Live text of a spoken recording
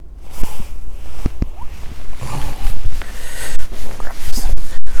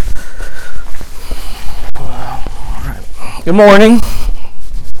Good morning.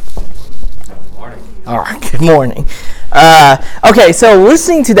 Good morning. All right, good morning. Okay, so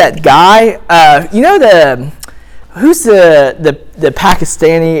listening to that guy, who's the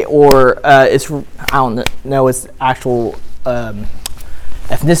Pakistani or I don't know his actual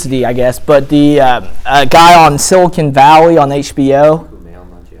ethnicity, I guess, but the guy on Silicon Valley on HBO.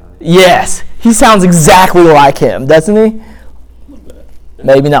 Yes, he sounds exactly like him, doesn't he?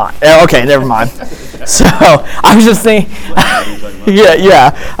 Maybe not. Okay, never mind. So I was just thinking,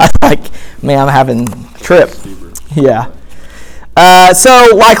 yeah. I was like, man, I'm having a trip. Yeah. So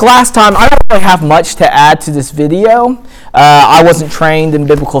like last time, I don't really have much to add to this video. I wasn't trained in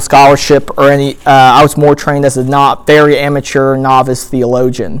biblical scholarship or any. I was more trained as a not very amateur novice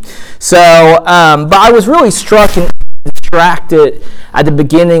theologian. So, but I was really struck and distracted at the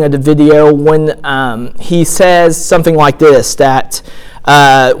beginning of the video when he says something like this, that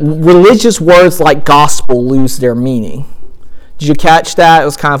religious words like gospel lose their meaning. Did you catch that? It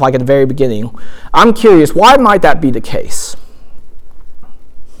was kind of like at the very beginning. I'm curious, why might that be the case?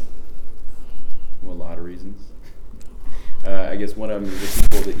 Well, a lot of reasons. I guess one of them is the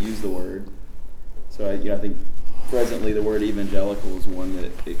people that use the word. So I think presently the word evangelical is one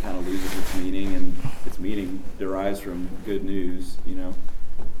that it kind of loses its meaning, and its meaning derives from good news,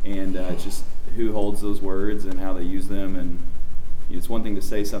 and it's just who holds those words and how they use them. And it's one thing to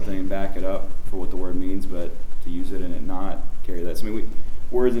say something and back it up for what the word means, but to use it and it not carry that. So,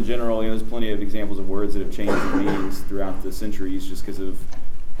 words in general, there's plenty of examples of words that have changed their meanings throughout the centuries just because of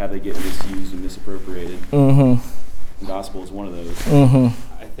how they get misused and misappropriated. Mm-hmm. The gospel is one of those.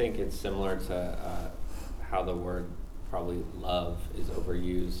 Mm-hmm. I think it's similar to how the word probably love is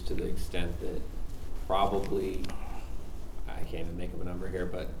overused to the extent that probably, I can't even make up a number here,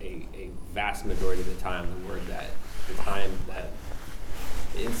 but a vast majority of the time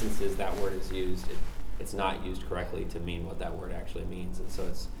the instances that word is used, it's not used correctly to mean what that word actually means. And so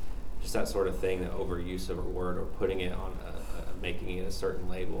it's just that sort of thing, the overuse of a word or putting it on making it a certain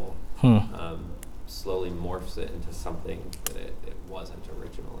label slowly morphs it into something that it wasn't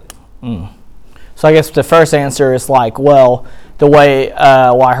originally. So I guess the first answer is like, well, the way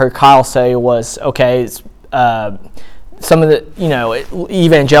what I heard Kyle say was, okay, it's, some of the,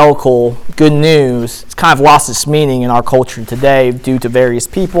 evangelical good news, it's kind of lost its meaning in our culture today due to various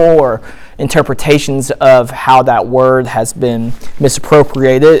people or interpretations of how that word has been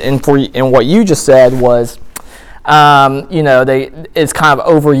misappropriated. And what you just said was, it's kind of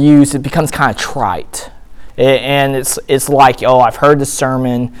overused. It becomes kind of trite. And it's like, I've heard the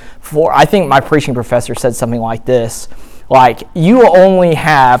sermon before. I think my preaching professor said something like this. Like, you only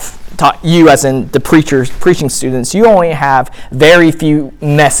have, you as in the preaching students, you only have very few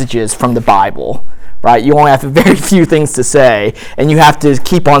messages from the Bible, right? You only have very few things to say, and you have to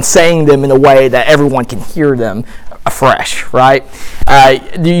keep on saying them in a way that everyone can hear them afresh, right?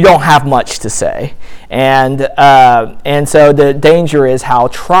 You don't have much to say. And so the danger is how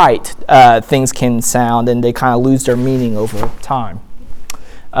trite things can sound, and they kind of lose their meaning over time.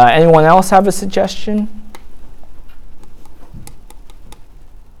 Anyone else have a suggestion?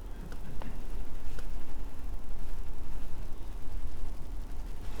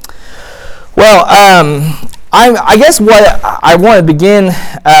 Well, I guess what I want to begin.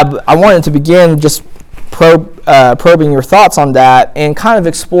 I wanted to begin just probing your thoughts on that and kind of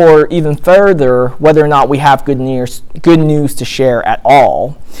explore even further whether or not we have good news to share at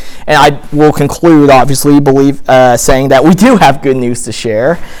all. And I will conclude, obviously, saying that we do have good news to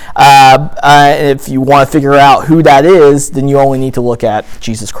share. If you want to figure out who that is, then you only need to look at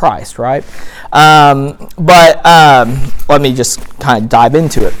Jesus Christ, right? But let me just kind of dive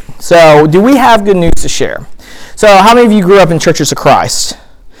into it. So, do we have good news to share? So, how many of you grew up in Churches of Christ?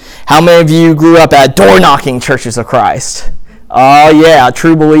 How many of you grew up at door-knocking Churches of Christ? Oh, yeah,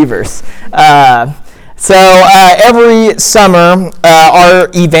 true believers. So every summer, our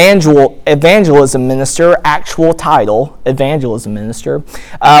evangelism minister, actual title, evangelism minister,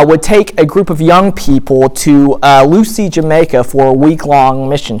 would take a group of young people to Lucy, Jamaica for a week-long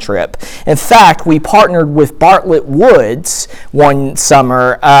mission trip. In fact, we partnered with Bartlett Woods one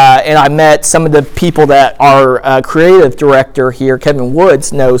summer, and I met some of the people that our creative director here, Kevin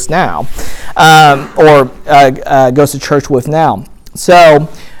Woods, knows now, or goes to church with now. So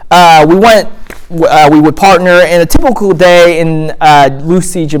we would partner, and a typical day in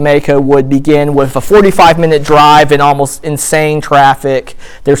Lucy, Jamaica would begin with a 45-minute drive in almost insane traffic.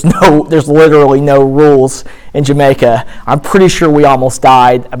 There's literally no rules in Jamaica, I'm pretty sure we almost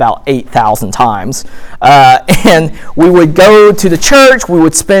died about 8,000 times. And we would go to the church, we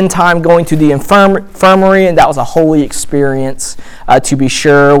would spend time going to the infirmary, and that was a holy experience, to be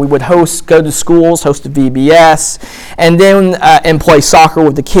sure. We would go to schools, host a VBS, and then and play soccer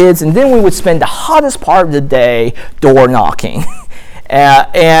with the kids, and then we would spend the hottest part of the day door knocking.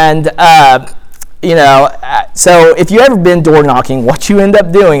 So if you've ever been door knocking, what you end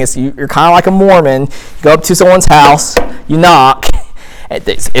up doing is you're kind of like a Mormon. You go up to someone's house, you knock.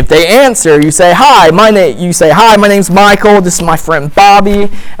 If they answer, you say, "Hi, my name's Michael. This is my friend Bobby,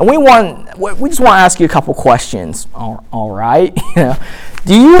 and we just want to ask you a couple questions." All right.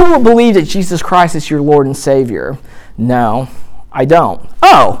 Do you believe that Jesus Christ is your Lord and Savior? No, I don't.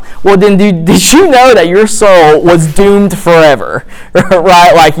 Oh, well then did you know that your soul was doomed forever,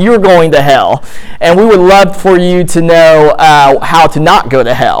 right? Like you're going to hell. And we would love for you to know how to not go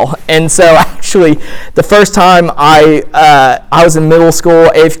to hell. And so actually, the first time I was in middle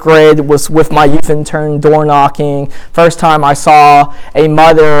school, 8th grade, was with my youth intern door knocking. First time I saw a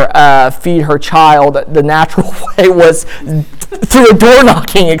mother feed her child the natural way was through a door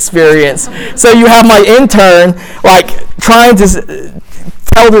knocking experience. So you have my intern trying to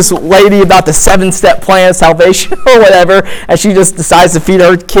tell this lady about the 7-step plan of salvation or whatever, and she just decides to feed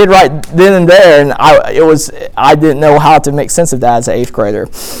her kid right then and there, and I didn't know how to make sense of that as an 8th grader.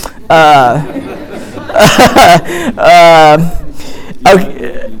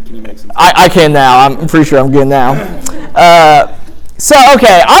 Okay. Can you make some sense? I can now. I'm pretty sure I'm good now.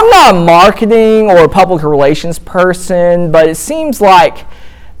 Okay, I'm not a marketing or public relations person, but it seems like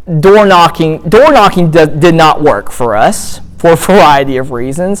door knocking did not work for us for a variety of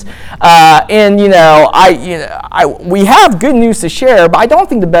reasons. We have good news to share, but I don't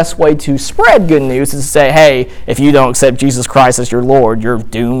think the best way to spread good news is to say, hey, if you don't accept Jesus Christ as your Lord, you're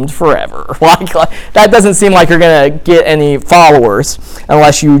doomed forever. That doesn't seem like you're going to get any followers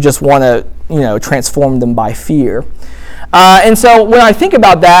unless you just want to, transform them by fear. And so when I think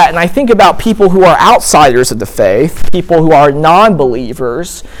about that, and I think about people who are outsiders of the faith, people who are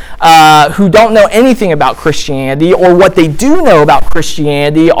non-believers, who don't know anything about Christianity, or what they do know about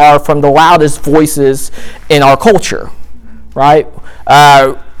Christianity are from the loudest voices in our culture, right?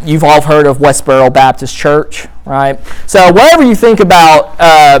 You've all heard of Westboro Baptist Church, right? So whatever you think about,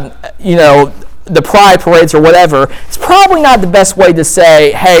 the pride parades or whatever, it's probably not the best way to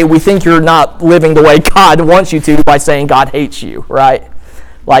say, hey, we think you're not living the way God wants you to by saying God hates you, right?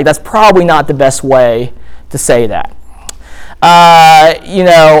 That's probably not the best way to say that.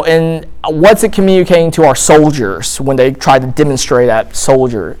 And what's it communicating to our soldiers when they try to demonstrate at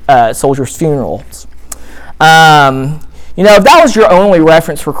soldiers' funerals? If that was your only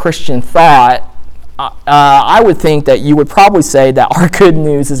reference for Christian thought, I would think that you would probably say that our good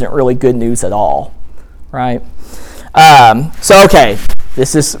news isn't really good news at all, right?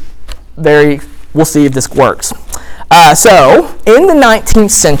 This is we'll see if this works. So, in the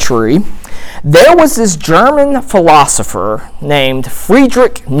 19th century, there was this German philosopher named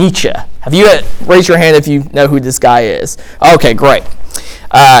Friedrich Nietzsche. Have you raise your hand if you know who this guy is? Okay, great.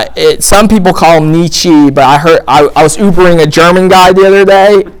 Some people call him Nietzsche, but I was Ubering a German guy the other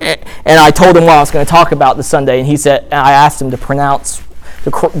day, and I told him what I was going to talk about this Sunday, and I asked him to pronounce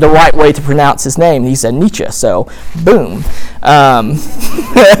the right way to pronounce his name. He said Nietzsche, so boom.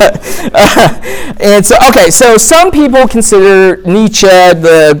 So some people consider Nietzsche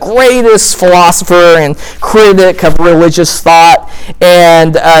the greatest philosopher and critic of religious thought,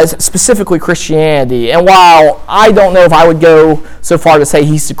 and specifically Christianity. And while I don't know if I would go so far to say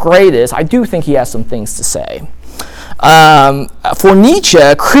he's the greatest, I do think he has some things to say. For Nietzsche,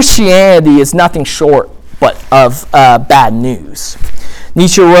 Christianity is nothing short but of bad news.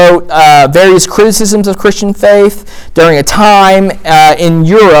 Nietzsche wrote various criticisms of Christian faith during a time in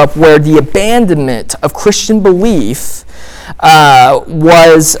Europe where the abandonment of Christian belief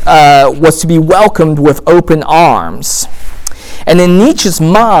was to be welcomed with open arms. And in Nietzsche's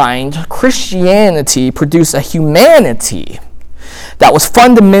mind, Christianity produced a humanity that was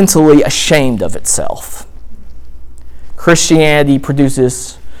fundamentally ashamed of itself. Christianity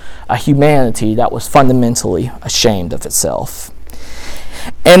produces a humanity that was fundamentally ashamed of itself.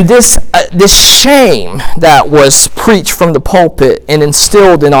 And this shame that was preached from the pulpit and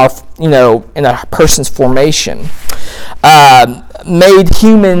instilled in in a person's formation made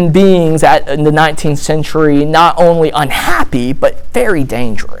human beings in the 19th century not only unhappy but very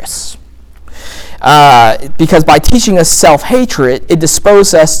dangerous. Because by teaching us self-hatred, it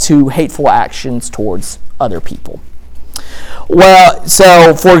disposed us to hateful actions towards other people. Well,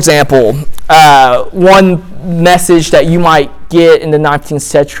 so for example, one message that you might get in the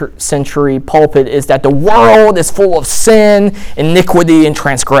 19th century pulpit is that the world is full of sin, iniquity, and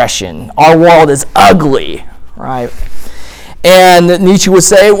transgression. Our world is ugly, right? And Nietzsche would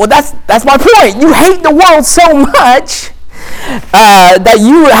say, well, that's my point. You hate the world so much that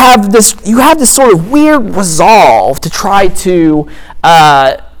you have this sort of weird resolve to try to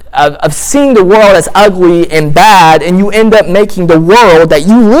of seeing the world as ugly and bad, and you end up making the world that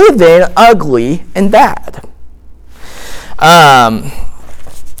you live in ugly and bad. Our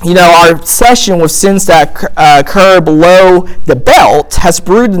obsession with sins that occur below the belt has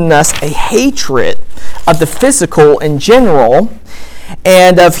brewed in us a hatred of the physical in general,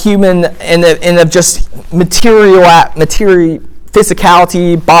 and of human and of just material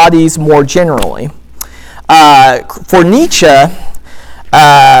physicality, bodies more generally. For Nietzsche,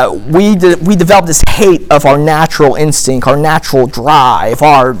 we developed this hate of our natural instinct, our natural drive,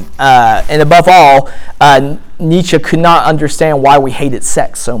 and above all, Nietzsche could not understand why we hated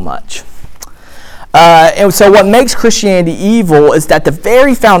sex so much. And so what makes Christianity evil is that the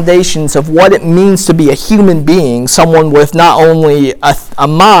very foundations of what it means to be a human being, someone with not only a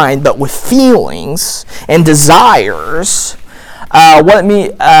mind, but with feelings and desires, what it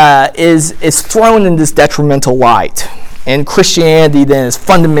means is thrown in this detrimental light. And Christianity then is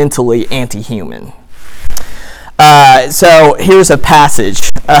fundamentally anti-human. So here's a passage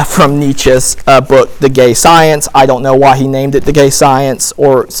from Nietzsche's book, The Gay Science. I don't know why he named it The Gay Science,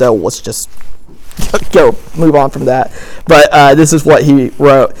 so let's just move on from that. But this is what he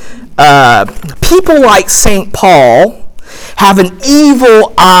wrote. People like St. Paul have an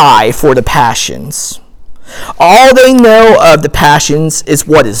evil eye for the passions. All they know of the passions is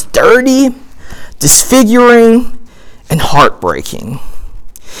what is dirty, disfiguring, and heartbreaking.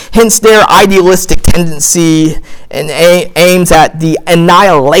 Hence their idealistic tendency and aims at the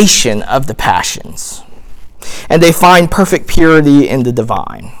annihilation of the passions. And they find perfect purity in the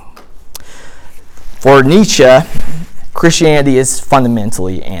divine. For Nietzsche, Christianity is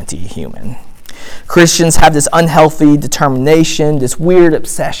fundamentally anti-human. Christians have this unhealthy determination, this weird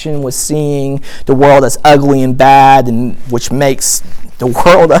obsession with seeing the world as ugly and bad, and which makes the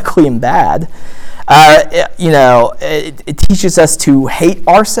world ugly and bad. It teaches us to hate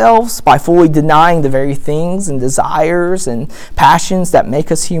ourselves by fully denying the very things and desires and passions that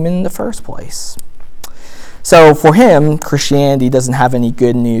make us human in the first place. So for him, Christianity doesn't have any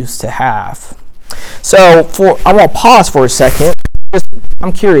good news to have. So I want to pause for a second.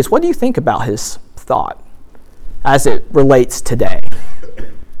 I'm curious, what do you think about his thought as it relates today?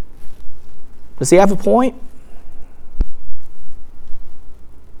 Does he have a point?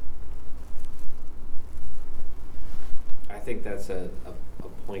 I think that's a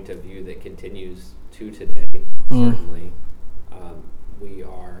point of view that continues to today, certainly.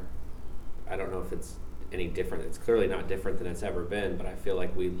 I don't know if it's any different. It's clearly not different than it's ever been, but I feel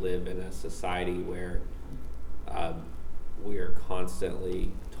like we live in a society where we are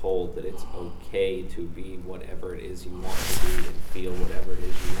constantly told that it's okay to be whatever it is you want to be and feel whatever it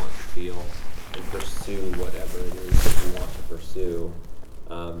is you want to feel and pursue whatever it is that you want to pursue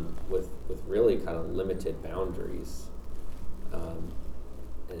with really kind of limited boundaries.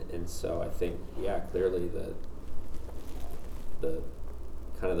 And so I think, clearly the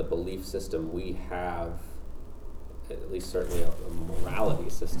kind of the belief system we have, at least certainly a morality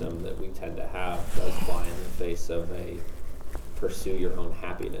system that we tend to have, does fly in the face of a pursue your own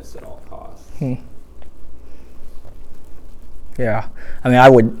happiness at all costs. Yeah, I mean,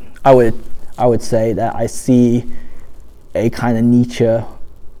 I would say that I see a kind of Nietzsche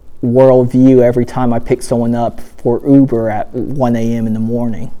worldview every time I pick someone up for Uber at 1 a.m. in the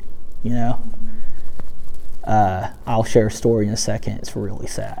morning. I'll share a story in a second. It's really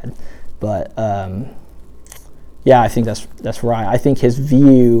sad, but I think that's right. I think his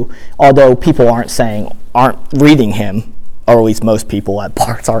view, although people aren't reading him, or at least most people at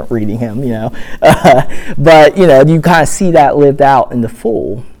parts aren't reading him, but you kind of see that lived out in the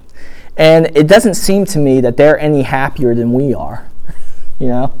full, and it doesn't seem to me that they're any happier than we are,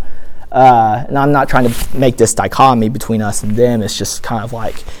 and I'm not trying to make this dichotomy between us and them. It's just kind of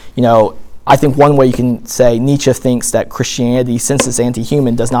like, I think one way you can say Nietzsche thinks that Christianity, since it's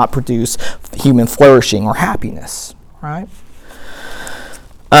anti-human, does not produce human flourishing or happiness, right?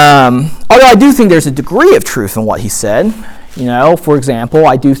 Although I do think there's a degree of truth in what he said. For example,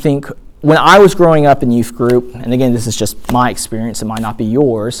 I do think when I was growing up in youth group, and again, this is just my experience, it might not be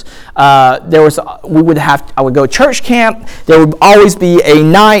yours, I would go to church camp. There would always be a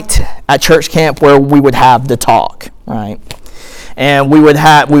night at church camp where we would have the talk, right? and we would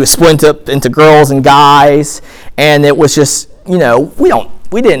split up into girls and guys, and it was just,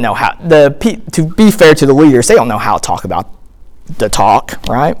 we didn't know how, to be fair to the leaders, they don't know how to talk about the talk,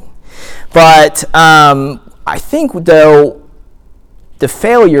 right? But I think, though, the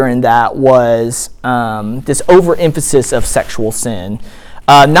failure in that was this overemphasis of sexual sin,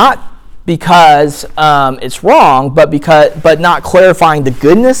 not because it's wrong, but not clarifying the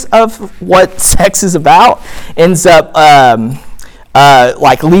goodness of what sex is about, ends up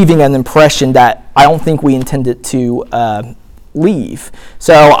like leaving an impression that I don't think we intended to leave.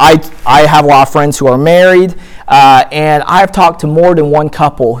 So I have a lot of friends who are married, and I've talked to more than one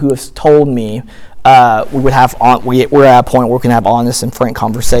couple who has told me we're at a point where we can have honest and frank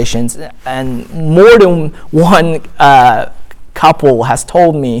conversations, and more than one couple has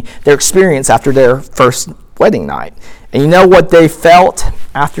told me their experience after their first wedding night. And you know what they felt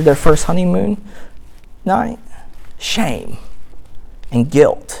after their first honeymoon night? Shame and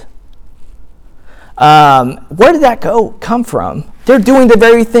guilt. Where did that come from? They're doing the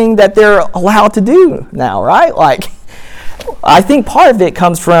very thing that they're allowed to do now, right? Like, I think part of it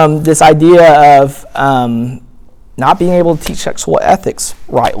comes from this idea of not being able to teach sexual ethics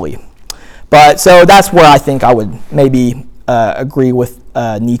rightly. But so that's where I think I would maybe agree with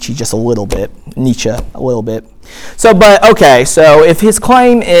Nietzsche a little bit. So if his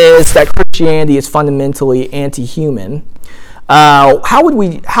claim is that Christianity is fundamentally anti-human, how would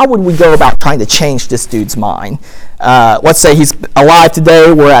we go about trying to change this dude's mind? Let's say he's alive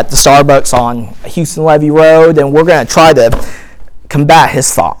today. We're at the Starbucks on Houston Levy Road, and we're going to try to combat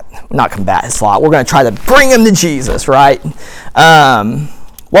his thought. Not combat his thought. We're going to try to bring him to Jesus, right?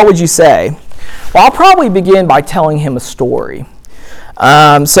 What would you say? Well, I'll probably begin by telling him a story.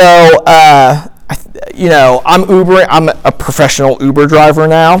 I'm Ubering. I'm a professional Uber driver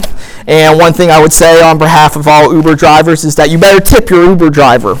now, and one thing I would say on behalf of all Uber drivers is that you better tip your Uber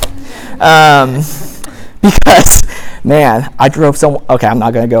driver, because, man, I drove someone. Okay, I'm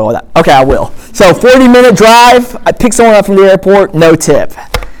not gonna go with that. Okay, I will. So, 40-minute drive. I pick someone up from the airport. No tip.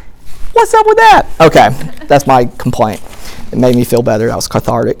 What's up with that? Okay, that's my complaint. It made me feel better. That was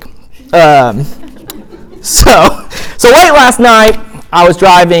cathartic. So late last night, I was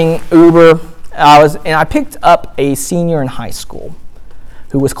driving Uber. I picked up a senior in high school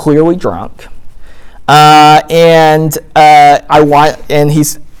who was clearly drunk, and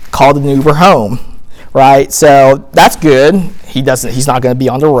he's called an Uber home, right? So that's good. He's not going to be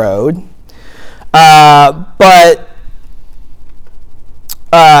on the road,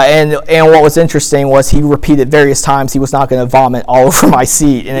 and what was interesting was he repeated various times he was not going to vomit all over my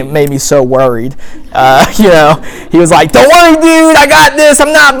seat, and it made me so worried. He was like, "Don't worry, dude, I got this.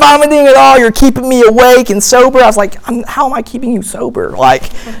 I'm not vomiting at all. You're keeping me awake and sober." I was like, "How am I keeping you sober?" So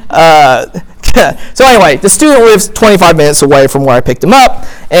anyway, the student lives 25 minutes away from where I picked him up,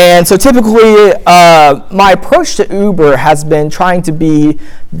 and so typically my approach to Uber has been trying to be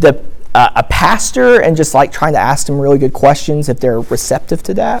a pastor and just like trying to ask them really good questions if they're receptive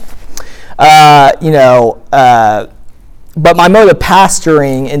to that. But my mode of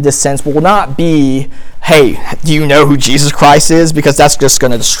pastoring in this sense will not be, hey, do you know who Jesus Christ is? Because that's just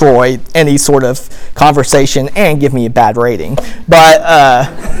going to destroy any sort of conversation and give me a bad rating. But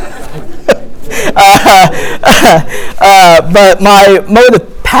but my mode of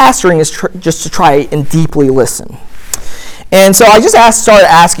pastoring is just to try and deeply listen. And so I just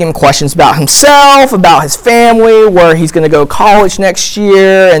started asking him questions about himself, about his family, where he's going to go to college next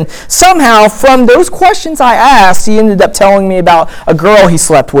year. And somehow, from those questions I asked, he ended up telling me about a girl he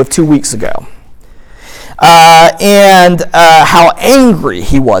slept with 2 weeks ago. And how angry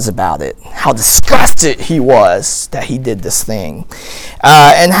he was about it, how disgusted he was that he did this thing,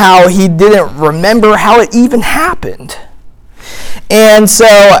 and how he didn't remember how it even happened. And so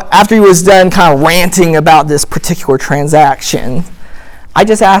after he was done kind of ranting about this particular transaction, I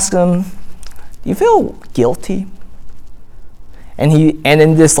just asked him, "Do you feel guilty?" And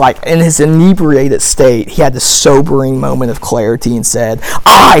in his inebriated state, he had this sobering moment of clarity and said,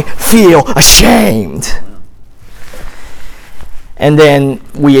 "I feel ashamed." And then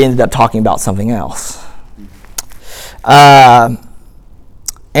we ended up talking about something else. And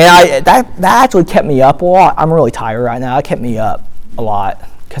that actually kept me up a lot. I'm really tired right now. It kept me up a lot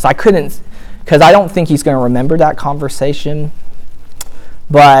because I don't think he's going to remember that conversation.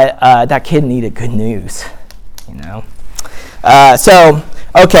 But that kid needed good news,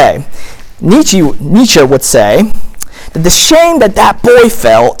 Nietzsche would say that the shame that boy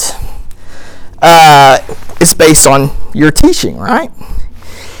felt is based on your teaching, right?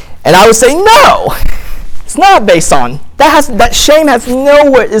 And I would say no. It's not based on that shame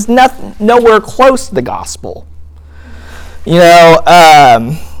is nowhere close to the gospel.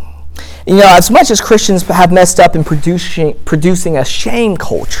 As much as Christians have messed up in producing a shame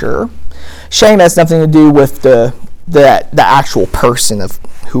culture, shame has nothing to do with the actual person of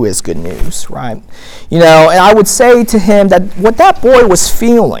who is good news, right? And I would say to him that what that boy was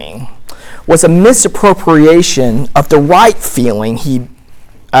feeling was a misappropriation of the right feeling he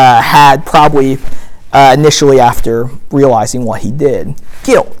had probably initially after realizing what he did.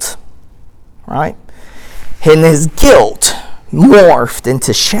 Guilt, right? And his guilt morphed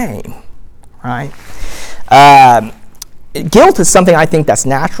into shame, right? Guilt is something I think that's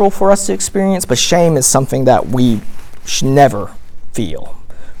natural for us to experience, but shame is something that we should never feel,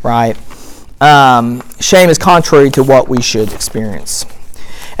 right? Shame is contrary to what we should experience.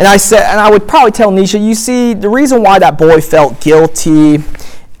 And I would probably tell Nisha, you see, the reason why that boy felt guilty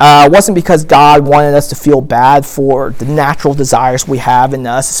wasn't because God wanted us to feel bad for the natural desires we have in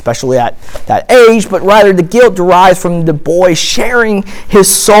us, especially at that age, but rather the guilt derives from the boy sharing his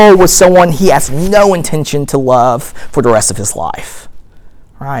soul with someone he has no intention to love for the rest of his life,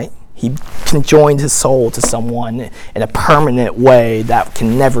 right? He conjoined his soul to someone in a permanent way that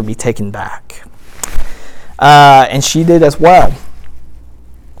can never be taken back. And she did as well.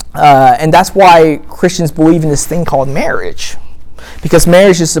 And that's why Christians believe in this thing called marriage. Because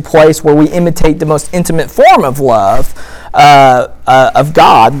marriage is the place where we imitate the most intimate form of love of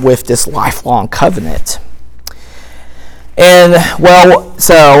God with this lifelong covenant. And,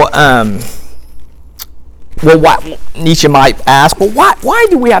 Nietzsche might ask, why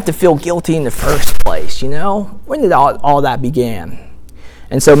do we have to feel guilty in the first place, When did all that begin?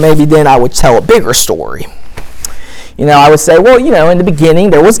 And so maybe then I would tell a bigger story. I would say, in the beginning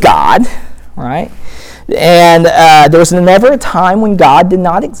there was God, right? And there was never a time when God did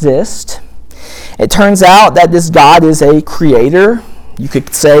not exist. It turns out that this God is a creator. You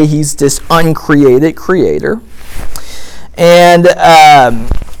could say he's this uncreated creator. And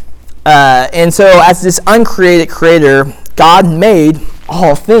so as this uncreated creator, God made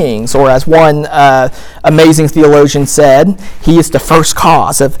all things, or as one amazing theologian said, he is the first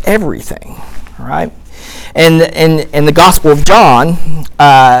cause of everything, right? And the Gospel of John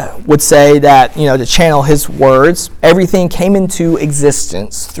would say that, to channel his words, everything came into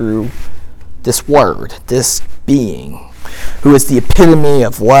existence through this word, this being, who is the epitome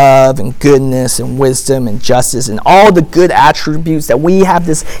of love and goodness and wisdom and justice and all the good attributes that we have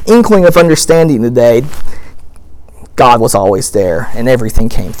this inkling of understanding today. God was always there, and everything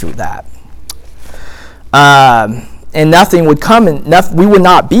came through that. And nothing would come, we would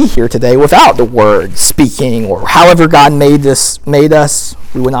not be here today without the word speaking, or however God made us,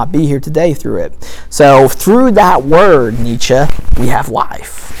 we would not be here today through it. So through that word, Nietzsche, we have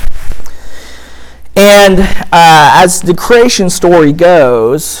life. And as the creation story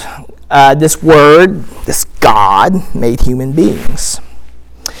goes, this word, this God, made human beings.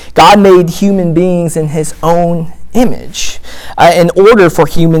 God made human beings in his own image in order for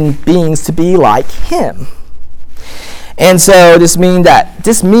human beings to be like him. And so this means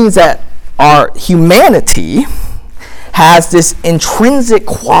that our humanity has this intrinsic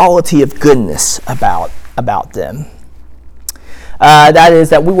quality of goodness about them. That is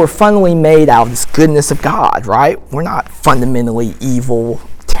that we were fundamentally made out of this goodness of God, right? We're not fundamentally evil,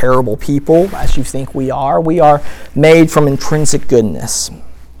 terrible people as you think we are. We are made from intrinsic goodness.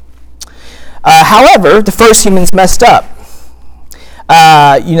 However, the first humans messed up.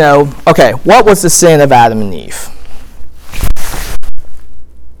 What was the sin of Adam and Eve?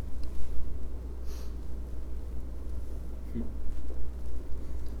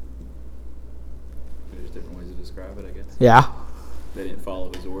 Yeah. They didn't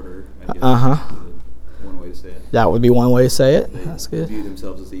follow his order, I guess. One way to say it. That would be one way to say it. That's good. They view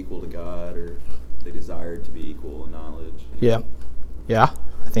themselves as equal to God, or they desired to be equal in knowledge. Yeah. Yeah.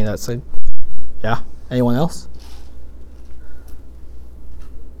 I think that's it. Yeah. Anyone else?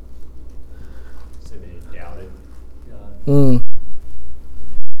 So they doubted God.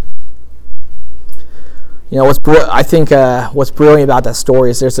 What's brilliant about that story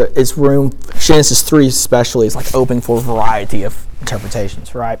is it's room, Genesis 3 especially is like open for a variety of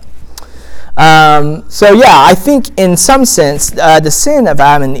interpretations, right? I think in some sense the sin of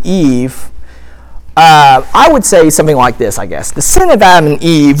Adam and Eve, I would say something like this, I guess. The sin of Adam and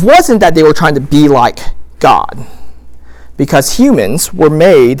Eve wasn't that they were trying to be like God, because humans were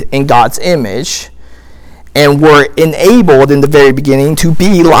made in God's image and were enabled in the very beginning to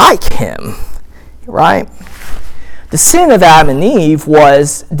be like him, right? The sin of Adam and Eve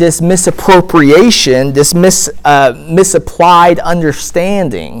was this misappropriation, this misapplied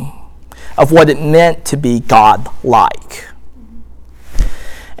understanding. of what it meant to be God-like.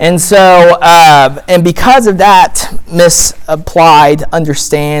 And so, and because of that misapplied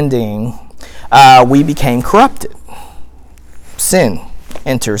understanding, we became corrupted. Sin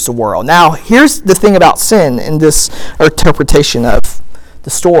enters the world. Now, here's the thing about sin in this interpretation of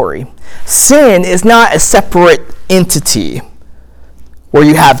the story. Sin is not a separate entity where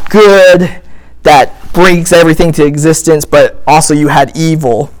you have good that brings everything to existence, but also you had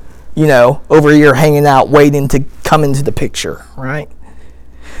evil, over here hanging out, waiting to come into the picture, right?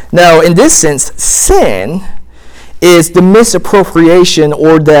 No, in this sense, sin is the misappropriation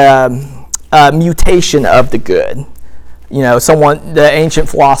or the mutation of the good. The ancient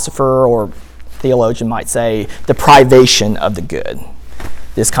philosopher or theologian might say the privation of the good.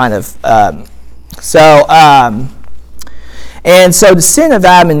 This kind of, and so the sin of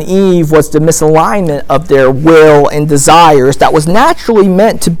Adam and Eve was the misalignment of their will and desires that was naturally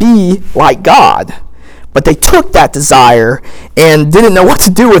meant to be like God. But they took that desire and didn't know what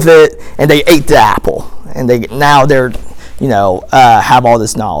to do with it, and they ate the apple. And they're have all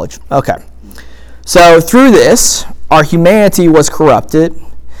this knowledge. Okay. So through this, our humanity was corrupted.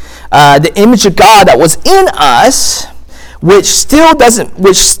 The image of God that was in us, which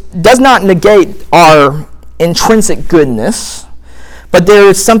does not negate our intrinsic goodness, but there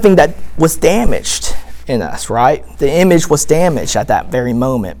is something that was damaged in us, right? The image was damaged at that very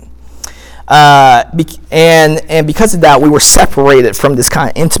moment. And because of that, we were separated from this kind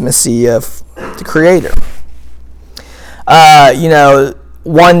of intimacy of the Creator.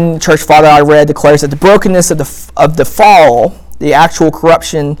 One church father I read declares that the brokenness of the fall, the actual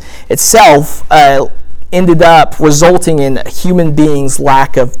corruption itself, ended up resulting in human beings'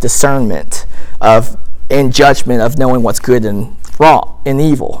 lack of discernment and judgment of knowing what's good and wrong and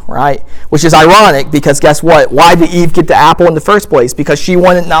evil, right? Which is ironic because guess what? Why did Eve get the apple in the first place? Because she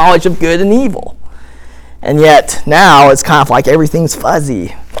wanted knowledge of good and evil. And yet now it's kind of like everything's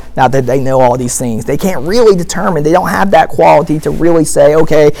fuzzy now that they know all these things. They can't really determine. They don't have that quality to really say,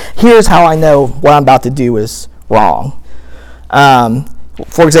 okay, here's how I know what I'm about to do is wrong.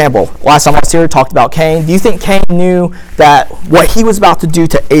 For example, last time I was here, talked about Cain. Do you think Cain knew that what he was about to do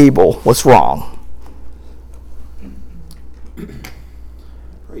to Abel was wrong?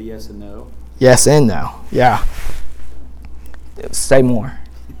 Yes and no. Yes and no. Yeah. Say more.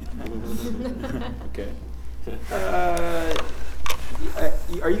 Okay.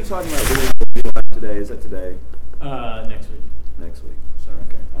 Are you talking about doing live today? Is that today? Next week. Next week. Sorry.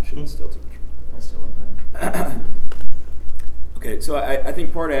 Okay. I shouldn't still too much. I'll still have Okay, so I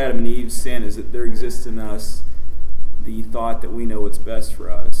think part of Adam and Eve's sin is that there exists in us the thought that we know what's best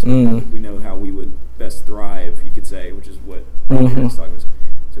for us. We know how we would best thrive, you could say, which is what David was talking about.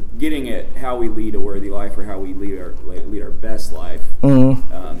 So getting at how we lead a worthy life or how we lead our best life is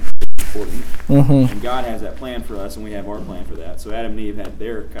important. And God has that plan for us, and we have our plan for that. So Adam and Eve had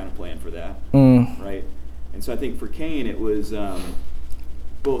their kind of plan for that, right? And so I think for Cain, it was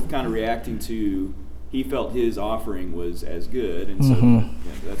both kind of reacting to, he felt his offering was as good, and so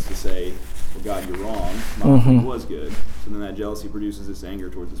that's to say, well, God, you're wrong. My offering was good. So then that jealousy produces this anger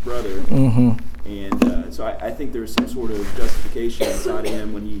towards his brother. And so I think there's some sort of justification inside of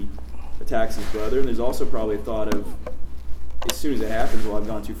him when he attacks his brother. And there's also probably a thought of, as soon as it happens, well, I've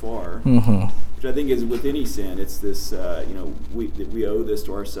gone too far. Which I think is with any sin. It's this, we owe this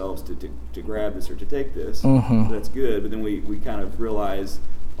to ourselves to grab this or to take this. So that's good. But then we kind of realize,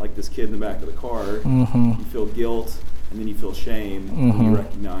 like this kid in the back of the car, you feel guilt, and then you feel shame when you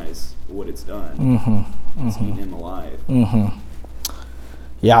recognize what it's done. It's eating him alive.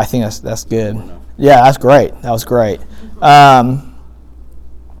 Yeah, I think that's good. Yeah, that's great. That was great.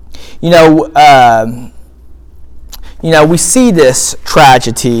 We see this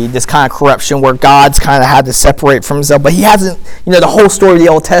tragedy, this kind of corruption where God's kind of had to separate from himself, but he hasn't, the whole story of the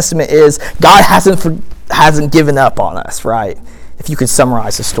Old Testament is God hasn't given up on us, right? If you could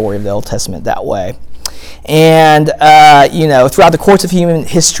summarize the story of the Old Testament that way. And, throughout the course of human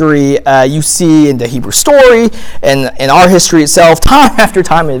history, you see in the Hebrew story and in our history itself, time after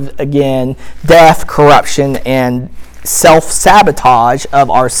time again, death, corruption, and self-sabotage of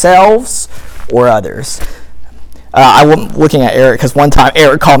ourselves or others. I'm looking at Eric because one time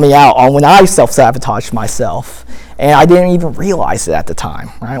Eric called me out on when I self-sabotaged myself. And I didn't even realize it at the time,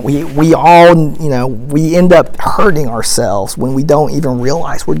 right? We all, we end up hurting ourselves when we don't even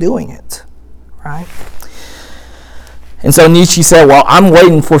realize we're doing it, right? And so Nietzsche said, well, I'm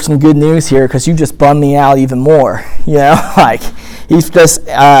waiting for some good news here because you just bummed me out even more. He's just,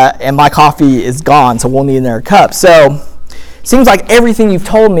 and my coffee is gone, so we'll need another cup. So it seems like everything you've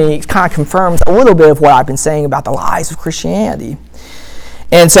told me kind of confirms a little bit of what I've been saying about the lies of Christianity.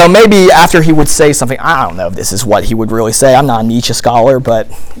 And so maybe after he would say something, I don't know if this is what he would really say. I'm not a Nietzsche scholar, but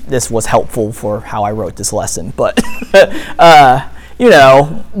this was helpful for how I wrote this lesson. But,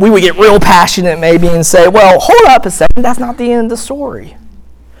 we would get real passionate maybe and say, well, hold up a second, that's not the end of the story.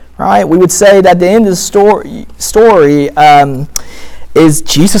 Right? We would say that the end of the story is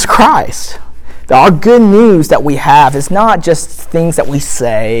Jesus Christ. Our good news that we have is not just things that we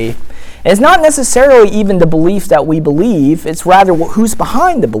say. And it's not necessarily even the belief that we believe. It's rather who's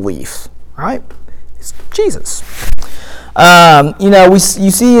behind the belief, right? It's Jesus. You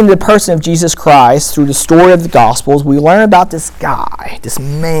see in the person of Jesus Christ, through the story of the Gospels, we learn about this guy, this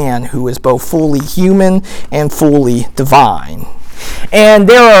man who is both fully human and fully divine. And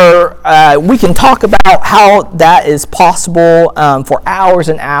we can talk about how that is possible for hours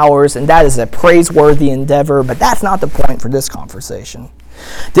and hours, and that is a praiseworthy endeavor, but that's not the point for this conversation.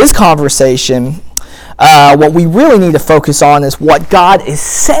 This conversation, what we really need to focus on is what God is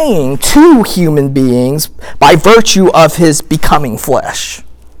saying to human beings by virtue of his becoming flesh.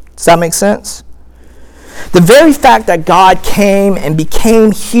 Does that make sense? The very fact that God came and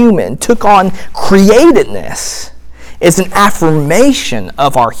became human, took on createdness, is an affirmation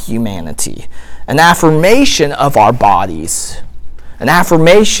of our humanity, an affirmation of our bodies, an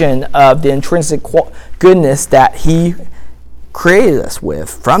affirmation of the intrinsic goodness that he created us with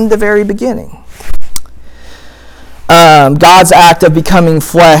from the very beginning. God's act of becoming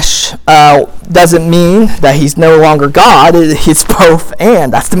flesh doesn't mean that he's no longer God. It's both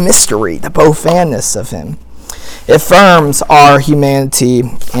and. That's the mystery, the both andness of him. It affirms our humanity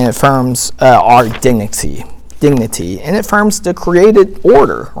and it affirms our dignity, and it affirms the created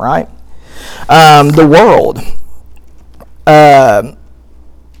order, right? The world.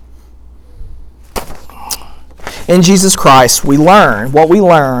 In Jesus Christ, what we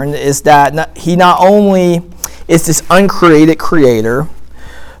learn is that he not only is this uncreated creator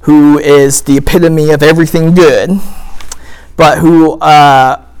who is the epitome of everything good, but who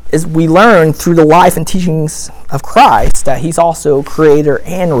we learn through the life and teachings of Christ that he's also creator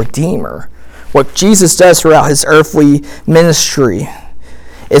and redeemer. What Jesus does throughout his earthly ministry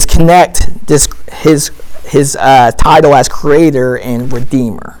is connect his title as creator and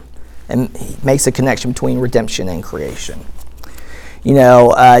redeemer. And he makes a connection between redemption and creation. We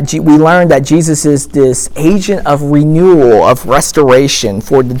learned that Jesus is this agent of renewal, of restoration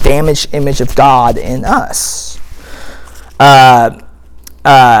for the damaged image of God in us.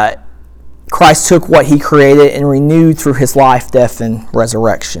 Christ took what he created and renewed through his life, death, and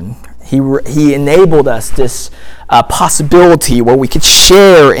resurrection. He enabled us this possibility where we could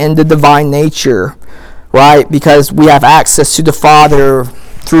share in the divine nature, right? Because we have access to the Father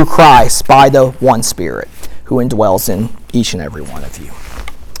through Christ by the one Spirit who indwells in each and every one of you.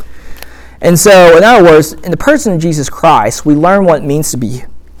 And so, in other words, in the person of Jesus Christ, we learn what it means to be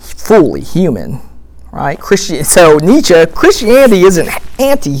fully human, right? So Nietzsche, Christianity isn't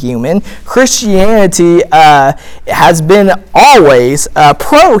anti-human. Christianity has been always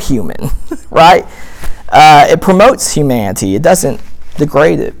pro-human, right? It promotes humanity. It doesn't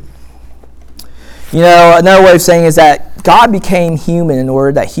degrade it. Another way of saying is that God became human in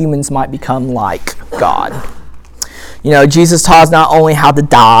order that humans might become like God. Jesus taught us not only how to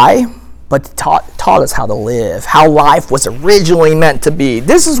die, but taught us how to live, how life was originally meant to be.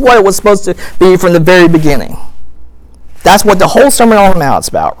 This is what it was supposed to be from the very beginning. That's what the whole Sermon on the Mount is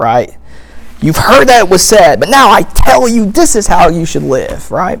about, right? You've heard that it was said, but now I tell you this is how you should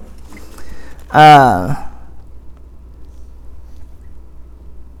live, right?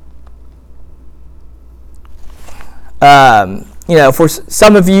 For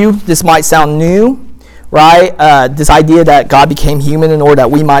some of you, this might sound new, right? This idea that God became human in order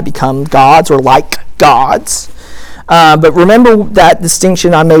that we might become gods or like gods. But remember that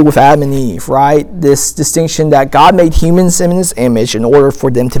distinction I made with Adam and Eve, right? This distinction that God made humans in his image in order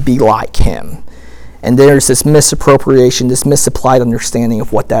for them to be like him. And there's this misappropriation, this misapplied understanding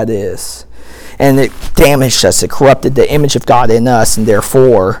of what that is. And it damaged us. It corrupted the image of God in us, and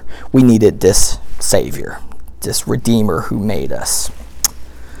therefore we needed this Savior, this Redeemer who made us.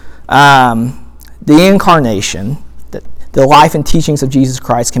 The incarnation, the life and teachings of Jesus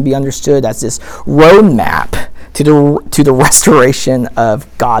Christ can be understood as this roadmap to the restoration of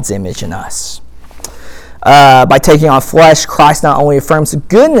God's image in us. By taking on flesh, Christ not only affirms the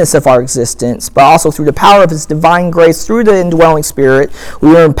goodness of our existence, but also through the power of his divine grace, through the indwelling Spirit,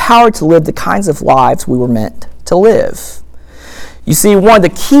 we are empowered to live the kinds of lives we were meant to live. You see, one of the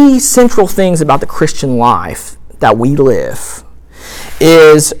key central things about the Christian life that we live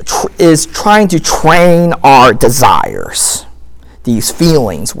is trying to train our desires, these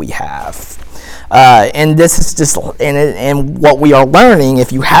feelings we have. And this is just, and what we are learning,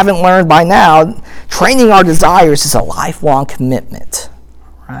 if you haven't learned by now, training our desires is a lifelong commitment,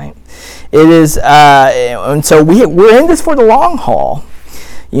 right? It is, and so we're in this for the long haul,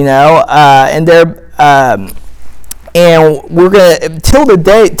 and and we're gonna until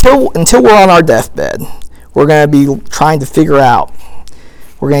we're on our deathbed, we're gonna be trying to figure out.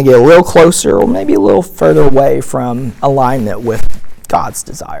 We're gonna get a little closer, or maybe a little further away from alignment with God's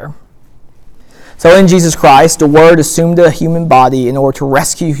desire. So in Jesus Christ, the Word assumed a human body in order to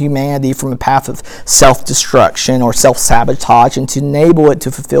rescue humanity from a path of self-destruction or self-sabotage and to enable it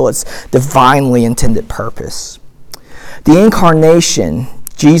to fulfill its divinely intended purpose. The incarnation,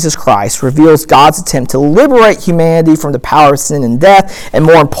 Jesus Christ, reveals God's attempt to liberate humanity from the power of sin and death, and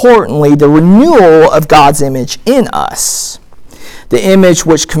more importantly, the renewal of God's image in us, the image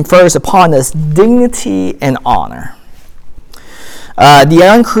which confers upon us dignity and honor. The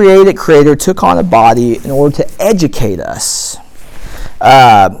uncreated Creator took on a body in order to educate us,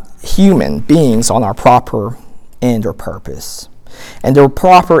 human beings, on our proper end or purpose. And the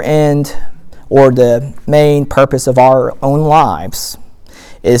proper end, or the main purpose of our own lives,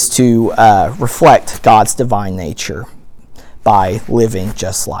 is to reflect God's divine nature by living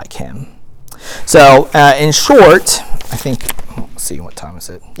just like Him. So, in short, I think, let's see, what time is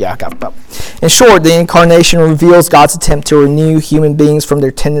it? Yeah, I got about. In short, the incarnation reveals God's attempt to renew human beings from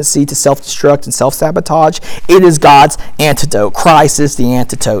their tendency to self-destruct and self-sabotage. It is God's antidote. Christ is the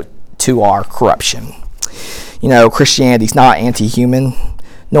antidote to our corruption. Christianity is not anti-human,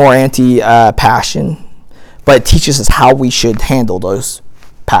 nor anti-passion, but it teaches us how we should handle those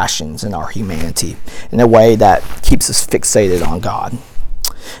passions in our humanity in a way that keeps us fixated on God.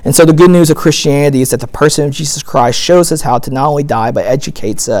 And so the good news of Christianity is that the person of Jesus Christ shows us how to not only die, but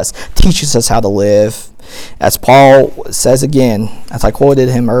educates us, teaches us how to live. As Paul says again, as I quoted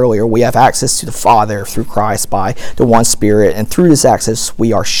him earlier, we have access to the Father through Christ by the one Spirit, and through this access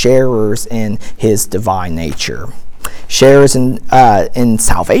we are sharers in His divine nature. Sharers in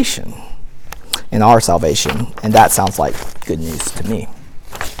salvation, in our salvation, and that sounds like good news to me.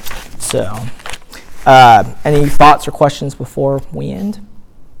 So, any thoughts or questions before we end?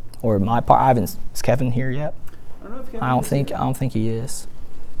 Or my part, is Kevin here yet? I don't know if Kevin I don't think he is.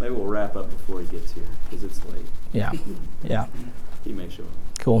 Maybe we'll wrap up before he gets here, because it's late. Yeah. He may show up.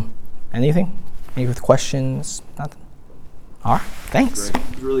 Cool. Anything? Any questions? Nothing? All right. Thanks. Great.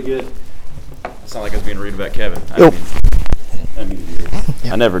 It was really good. It's not like I was being rude about Kevin. I Nope. mean to be rude.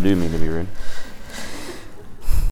 Yeah. I never do mean to be rude.